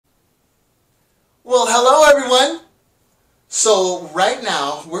Well, hello everyone. So right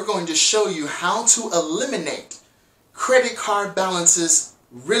now we're going to show you how to eliminate credit card balances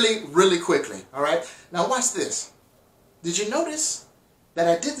really quickly. All right. Now watch this. Did you notice that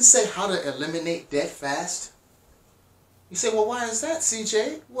I didn't say how to eliminate debt fast? You say, well, why is that,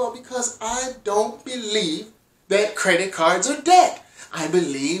 CJ? Well, because I don't believe that credit cards are debt. I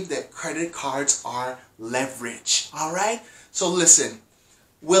believe that credit cards are leverage. All right. So listen.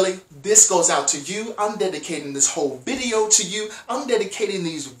 Willie, this goes out to you. I'm dedicating this whole video to you. I'm dedicating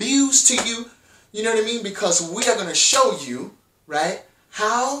these views to you. You know what I mean? Because we are going to show you, right,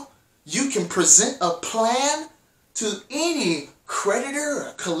 how you can present a plan to any creditor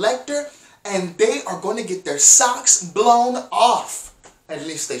or collector, and they are going to get their socks blown off. At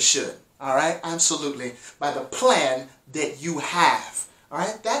least they should. All right? Absolutely. By the plan that you have. All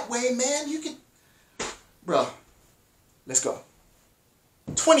right? That way, man, you can... Bro, let's go.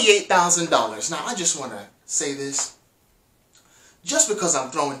 $28,000. Now, I just want to say this. Just because I'm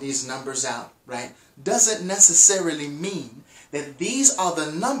throwing these numbers out, right, doesn't necessarily mean that these are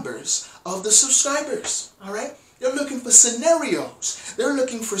the numbers of the subscribers, all right? They're looking for scenarios. They're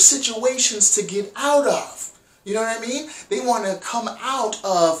looking for situations to get out of. You know what I mean? They want to come out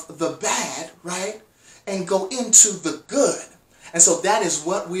of the bad, right, and go into the good. And so that is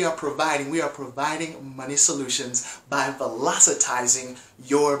what we are providing. We are providing money solutions by velocitizing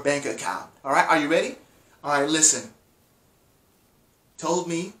your bank account. All right, are you ready? All right, listen. Told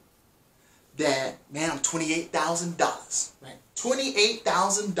me that, man, I'm $28,000, right?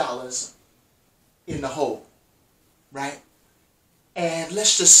 $28,000 in the hole, right? And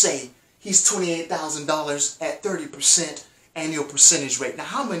let's just say he's $28,000 at 30% annual percentage rate. Now,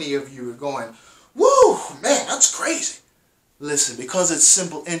 how many of you are going, woo, man, that's crazy? Listen, because it's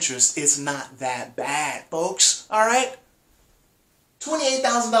simple interest, it's not that bad, folks. All right?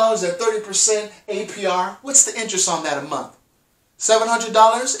 $28,000 at 30% APR. What's the interest on that a month?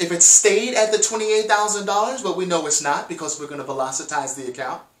 $700 if it stayed at the $28,000, but we know it's not because we're going to velocitize the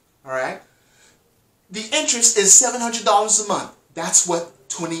account. All right? The interest is $700 a month. That's what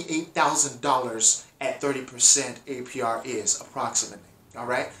 $28,000 at 30% APR is, approximately. All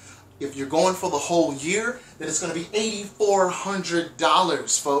right? If you're going for the whole year, then it's going to be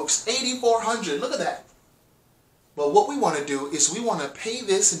 $8,400, folks. $8,400. Look at that. But what we want to do is we want to pay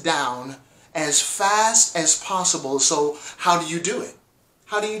this down as fast as possible. So how do you do it?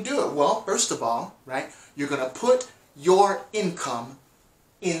 How do you do it? Well, first of all, right, you're going to put your income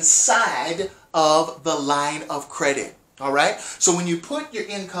inside of the line of credit. All right? So when you put your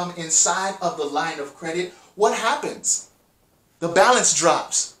income inside of the line of credit, what happens? The balance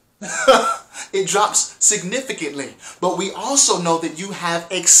drops. It drops significantly. But we also know that you have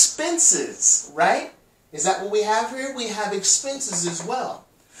expenses, right? Is that what we have here? We have expenses as well.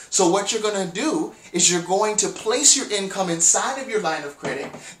 So what you're going to do is you're going to place your income inside of your line of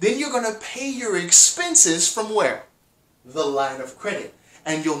credit. Then you're going to pay your expenses from where? The line of credit.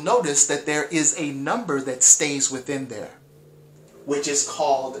 And you'll notice that there is a number that stays within there, which is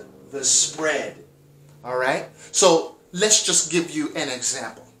called the spread. All right? So let's just give you an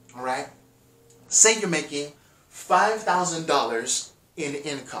example. All right? Say you're making $5,000 in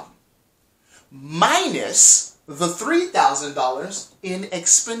income minus the $3,000 in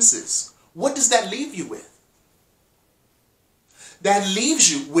expenses. What does that leave you with? That leaves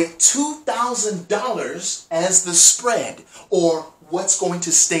you with $2,000 as the spread, or what's going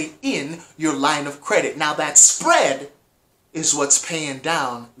to stay in your line of credit. Now that spread is what's paying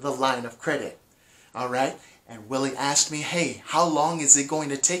down the line of credit. All right? And Willie asked me, hey, how long is it going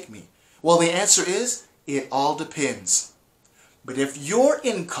to take me? Well, the answer is, it all depends. But if your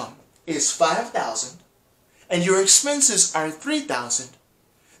income is $5,000 and your expenses are $3,000,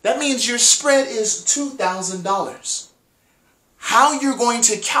 that means your spread is $2,000. How you're going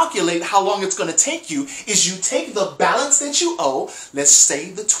to calculate how long it's going to take you is you take the balance that you owe, let's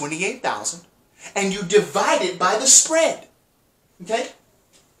say the $28,000, and you divide it by the spread. Okay?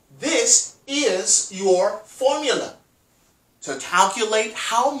 This is your formula to calculate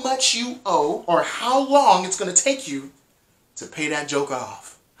how much you owe or how long it's going to take you to pay that joker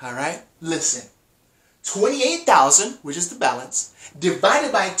off. All right? Listen. $28,000, which is the balance,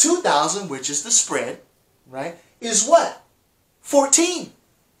 divided by $2,000, which is the spread, right, is what? 14.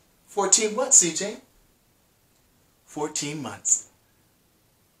 14 what, CJ? 14 months.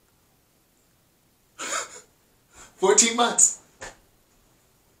 14 months.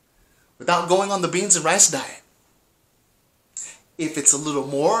 Without going on the beans and rice diet. If it's a little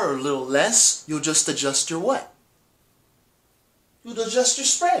more or a little less, you'll just adjust your what? You'll adjust your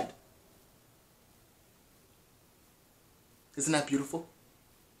spread. Isn't that beautiful?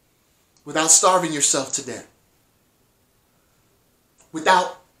 without starving yourself to death,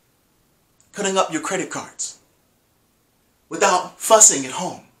 without cutting up your credit cards, without fussing at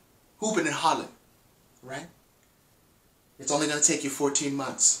home, hooping and hollering, right? It's only going to take you 14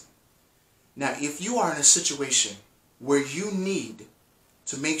 months. Now, if you are in a situation where you need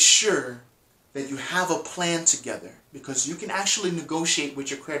to make sure that you have a plan together, because you can actually negotiate with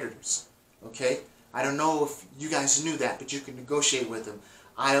your creditors, okay? I don't know if you guys knew that, but you can negotiate with them.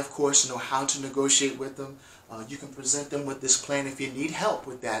 I, of course, know how to negotiate with them. You can present them with this plan. If you need help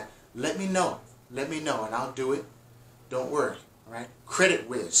with that, let me know. Let me know, and I'll do it. Don't worry, all right?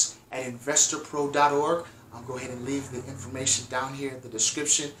 creditwiz at investorpro.org. I'll go ahead and leave the information down here in the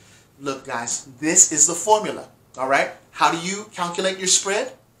description. Look, guys, this is the formula, all right? How do you calculate your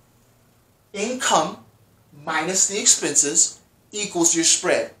spread? Income minus the expenses equals your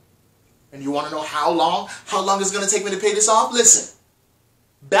spread. And you want to know how long it's going to take me to pay this off? Listen,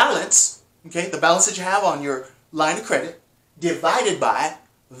 balance, okay, the balance that you have on your line of credit divided by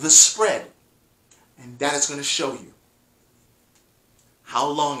the spread. And that is going to show you how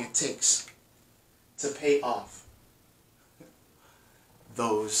long it takes to pay off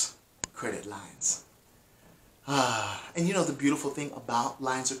those credit lines. And you know the beautiful thing about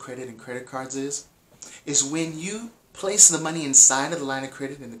lines of credit and credit cards is when you place the money inside of the line of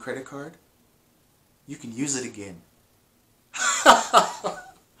credit and the credit card, you can use it again.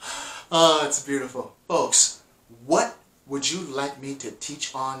 Oh, it's beautiful. Folks, what would you like me to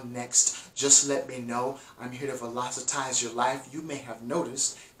teach on next? Just let me know. I'm here to velocitize your life. You may have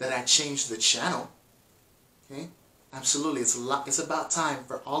noticed that I changed the channel. Okay? Absolutely. It's about time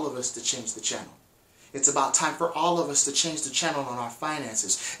for all of us to change the channel. It's about time for all of us to change the channel on our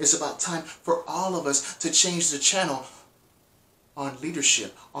finances. It's about time for all of us to change the channel on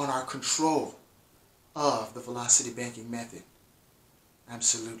leadership, on our control of the velocity banking method.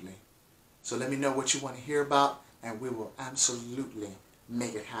 Absolutely. So let me know what you want to hear about, and we will absolutely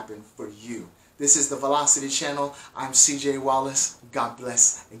make it happen for you. This is the Velocity Channel. I'm CJ Wallace. God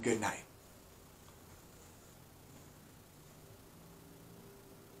bless and good night.